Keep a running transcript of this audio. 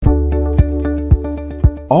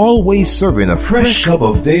always serving a fresh cup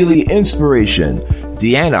of daily inspiration,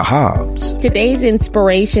 Deanna Hobbs. Today's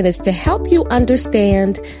inspiration is to help you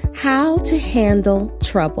understand how to handle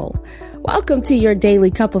trouble. Welcome to your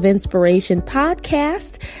Daily Cup of Inspiration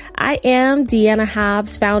podcast. I am Deanna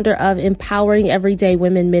Hobbs, founder of Empowering Everyday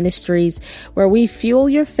Women Ministries, where we fuel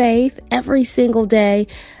your faith every single day.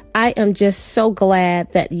 I am just so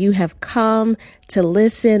glad that you have come to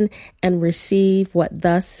listen and receive what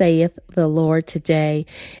thus saith the Lord today.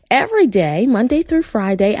 Every day, Monday through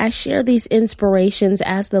Friday, I share these inspirations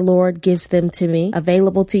as the Lord gives them to me,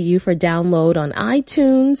 available to you for download on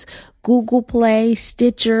iTunes, Google Play,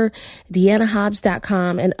 Stitcher,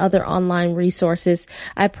 DeannaHobbs.com, and other online resources.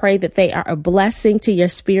 I pray that they are a blessing to your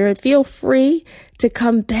spirit. Feel free to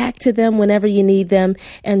come back to them whenever you need them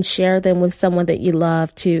and share them with someone that you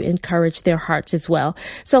love to encourage their hearts as well.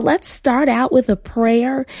 So let's start out with a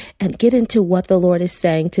prayer and get into what the Lord is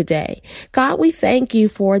saying today. God, we thank you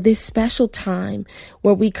for this special time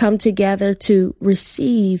where we come together to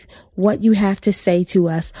receive what you have to say to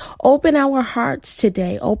us. Open our hearts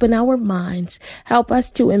today. Open our minds. Help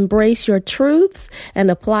us to embrace your truths and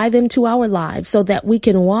apply them to our lives so that we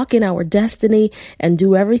can walk in our destiny and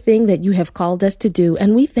do everything that you have called us to do.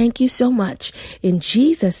 And we thank you so much. In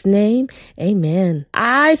Jesus' name, amen.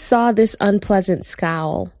 I saw this unpleasant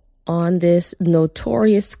scowl on this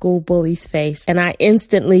notorious school bully's face, and I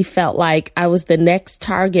instantly felt like I was the next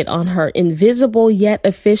target on her invisible yet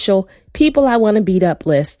official people I want to beat up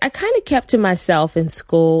list. I kind of kept to myself in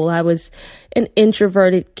school. I was an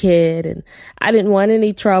introverted kid and I didn't want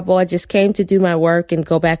any trouble. I just came to do my work and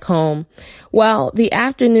go back home. Well, the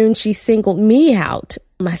afternoon she singled me out,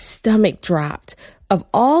 my stomach dropped. Of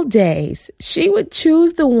all days, she would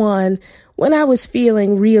choose the one when I was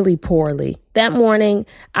feeling really poorly. That morning,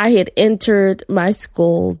 I had entered my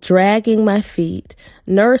school, dragging my feet,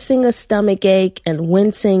 nursing a stomach ache and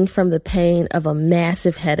wincing from the pain of a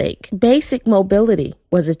massive headache. Basic mobility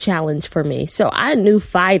was a challenge for me, so I knew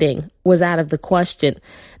fighting was out of the question.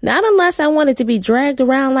 Not unless I wanted to be dragged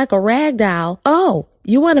around like a rag doll. "Oh,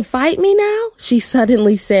 you want to fight me now?" she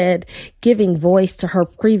suddenly said, giving voice to her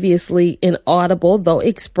previously inaudible, though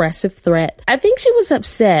expressive threat. I think she was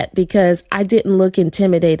upset because I didn't look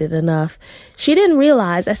intimidated enough. She didn't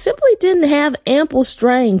realize I simply didn't have ample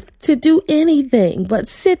strength to do anything but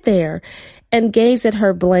sit there and gaze at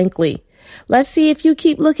her blankly. "Let's see if you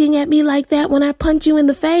keep looking at me like that when I punch you in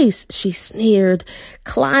the face," she sneered,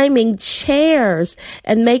 climbing chairs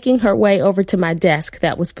and making her way over to my desk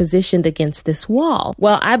that was positioned against this wall.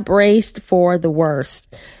 Well, I braced for the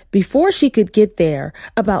worst. Before she could get there,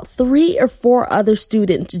 about 3 or 4 other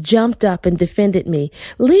students jumped up and defended me.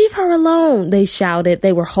 "Leave her alone," they shouted.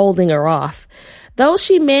 They were holding her off. Though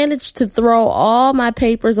she managed to throw all my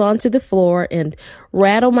papers onto the floor and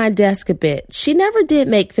rattle my desk a bit, she never did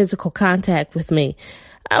make physical contact with me.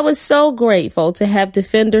 I was so grateful to have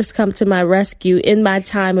defenders come to my rescue in my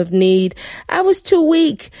time of need. I was too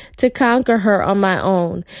weak to conquer her on my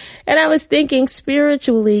own. And I was thinking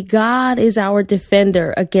spiritually, God is our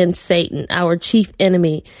defender against Satan, our chief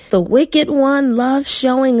enemy. The wicked one loves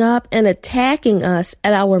showing up and attacking us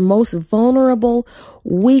at our most vulnerable,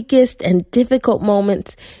 weakest, and difficult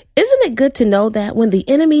moments. Isn't it good to know that when the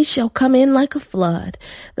enemy shall come in like a flood,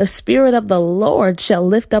 the Spirit of the Lord shall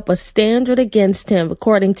lift up a standard against him,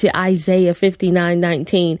 according to Isaiah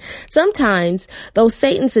 59:19. Sometimes, though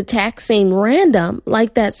Satan's attacks seem random,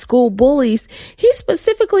 like that school bully's, he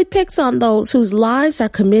specifically picks on those whose lives are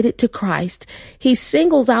committed to Christ. He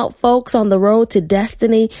singles out folks on the road to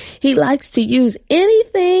destiny. He likes to use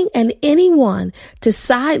anything and anyone to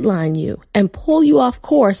sideline you and pull you off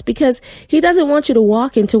course because he doesn't want you to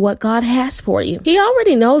walk into what God has for you. He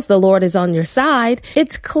already knows the Lord is on your side.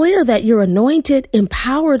 It's clear that you're anointed,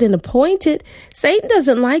 empowered, and appointed. Satan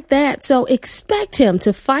doesn't like that, so expect him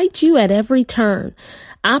to fight you at every turn.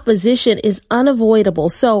 Opposition is unavoidable.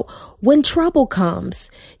 So when trouble comes,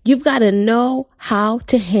 you've got to know how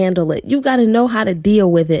to handle it. You've got to know how to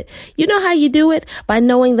deal with it. You know how you do it? By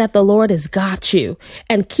knowing that the Lord has got you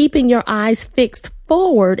and keeping your eyes fixed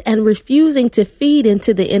forward and refusing to feed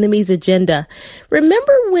into the enemy's agenda.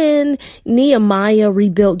 Remember when Nehemiah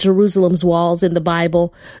rebuilt Jerusalem's walls in the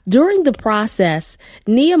Bible? During the process,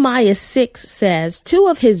 Nehemiah 6 says 2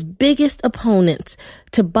 of his biggest opponents,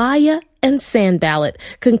 Tobiah and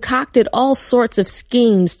Sanballat concocted all sorts of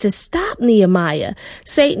schemes to stop Nehemiah.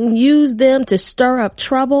 Satan used them to stir up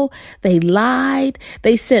trouble. They lied.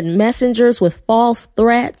 They sent messengers with false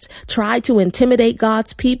threats, tried to intimidate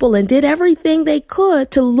God's people, and did everything they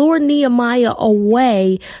could to lure Nehemiah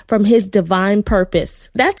away from his divine purpose.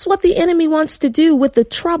 That's what the enemy wants to do with the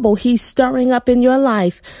trouble he's stirring up in your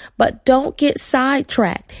life. But don't get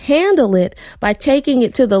sidetracked. Handle it by taking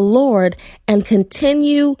it to the Lord and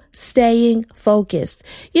continue staying focused.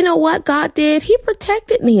 You know what God did? He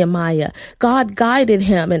protected Nehemiah. God guided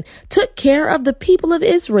him and took care of the people of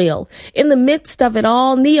Israel. In the midst of it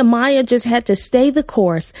all, Nehemiah just had to stay the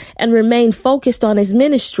course and remain focused on his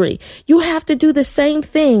ministry. You have to do the same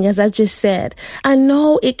thing, as I just said. I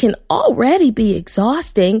know it can already be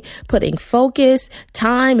exhausting, putting focus,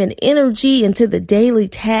 time, and energy into the daily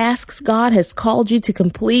tasks God has called you to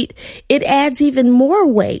complete. It adds even more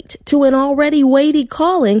weight to an already weighty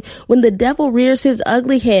calling when the devil rears his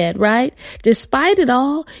ugly head, right? Despite it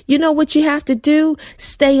all, you know what you have to do?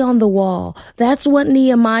 Stay on the wall. That's what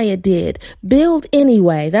Nehemiah did. Build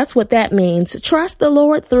anyway. That's what that means. Trust the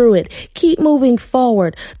Lord through it. Keep moving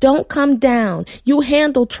forward. Don't come down. You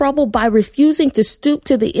handle trouble by refusing to stoop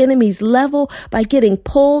to the enemy's level, by getting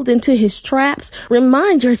pulled into his traps.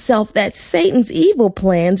 Remind yourself that Satan's evil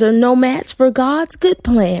plans are no match for God's good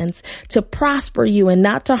plans, to prosper you and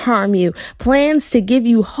not to harm you, plans to give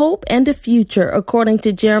you hope and a future, according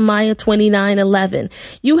to Jeremiah 29:11.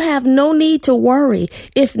 You have no need to worry.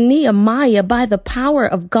 If Nehemiah, by the power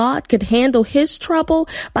of God, could handle his trouble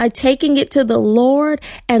by taking it to the Lord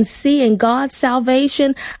and seeing God's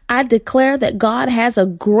salvation, I declare that God has a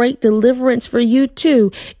great deliverance for you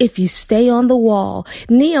too if you stay on the wall.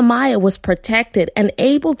 Nehemiah was protected and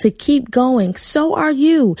able to keep going. So are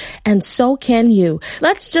you, and so can you.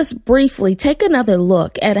 Let's just briefly take another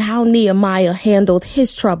look at how Nehemiah handled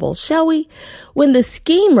his troubles, shall we? When the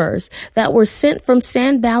schemers that were sent from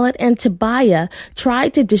Sanballat and Tobiah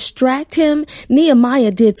tried to distract him,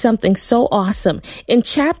 Nehemiah did something so awesome. In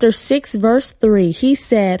chapter 6, verse 3, he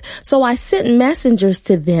said, "So I sent messengers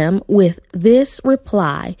to them with this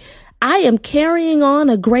reply: I am carrying on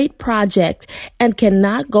a great project and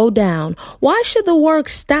cannot go down. Why should the work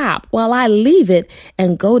stop while I leave it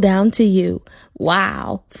and go down to you?"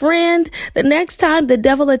 Wow. Friend, the next time the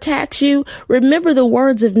devil attacks you, remember the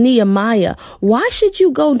words of Nehemiah. Why should you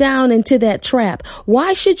go down into that trap?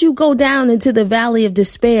 Why should you go down into the valley of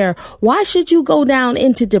despair? Why should you go down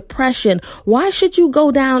into depression? Why should you go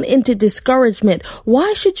down into discouragement?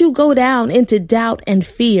 Why should you go down into doubt and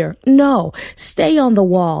fear? No, stay on the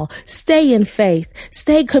wall. Stay in faith.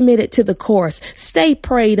 Stay committed to the course. Stay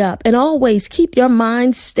prayed up, and always keep your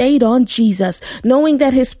mind stayed on Jesus, knowing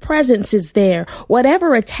that his presence is there.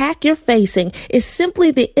 Whatever attack you're facing is simply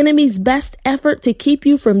the enemy's best effort to keep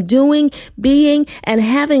you from doing, being, and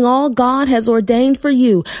having all God has ordained for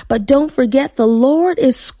you. But don't forget, the Lord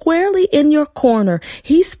is squarely in your corner.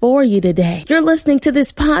 He's for you today. You're listening to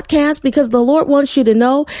this podcast because the Lord wants you to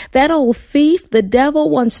know that old thief, the devil,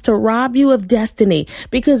 wants to rob you of destiny,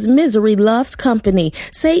 because misery loves company.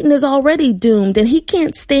 Satan is already doomed, and he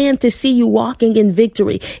can't stand to see you walking in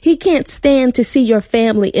victory. He can't stand to see your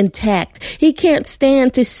family intact. He can't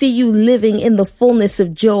stand to see you living in the fullness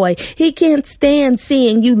of joy. He can't stand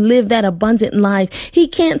seeing you live that abundant life. He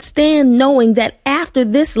can't stand knowing that after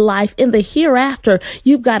this life, in the hereafter,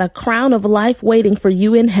 you've got a crown of life waiting for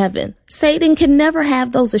you in heaven. Satan can never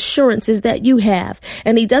have those assurances that you have,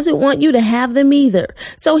 and he doesn't want you to have them either.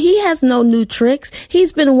 So he has no new tricks.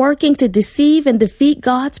 He's been working to deceive and defeat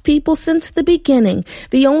God's people since the beginning.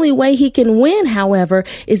 The only way he can win, however,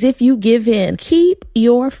 is if you give in. Keep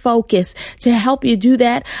your focus. To help you do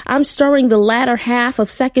that, I'm stirring the latter half of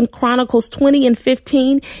 2 Chronicles 20 and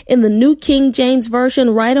 15 in the New King James Version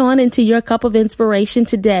right on into your cup of inspiration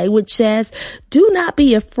today, which says, "Do not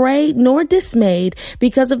be afraid nor dismayed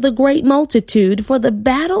because of the great multitude, for the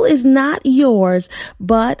battle is not yours,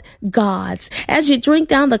 but God's." As you drink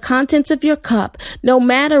down the contents of your cup, no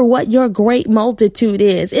matter what your great multitude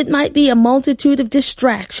is, it might be a multitude of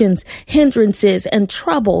distractions, hindrances, and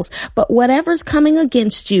troubles, but whatever's coming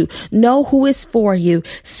against you, know who is for you.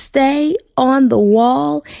 Stay on the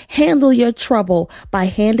wall. Handle your trouble by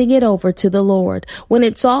handing it over to the Lord. When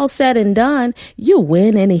it's all said and done, you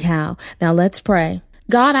win anyhow. Now let's pray.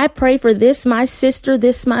 God, I pray for this, my sister,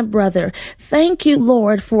 this, my brother. Thank you,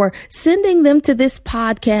 Lord, for sending them to this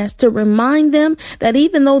podcast to remind them that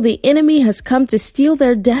even though the enemy has come to steal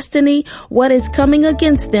their destiny, what is coming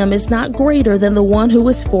against them is not greater than the one who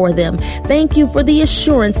is for them. Thank you for the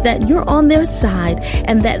assurance that you're on their side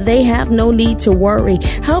and that they have no need to worry.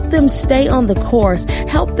 Help them stay on the course.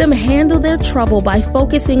 Help them handle their trouble by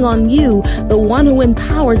focusing on you, the one who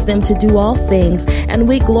empowers them to do all things. And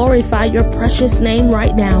we glorify your precious name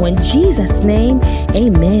right now. In Jesus' name,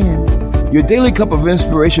 amen. Your Daily Cup of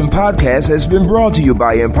Inspiration podcast has been brought to you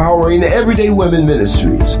by Empowering Everyday Women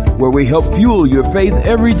Ministries, where we help fuel your faith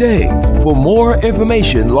every day. For more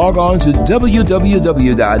information, log on to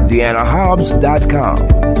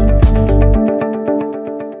www.deannahobbs.com.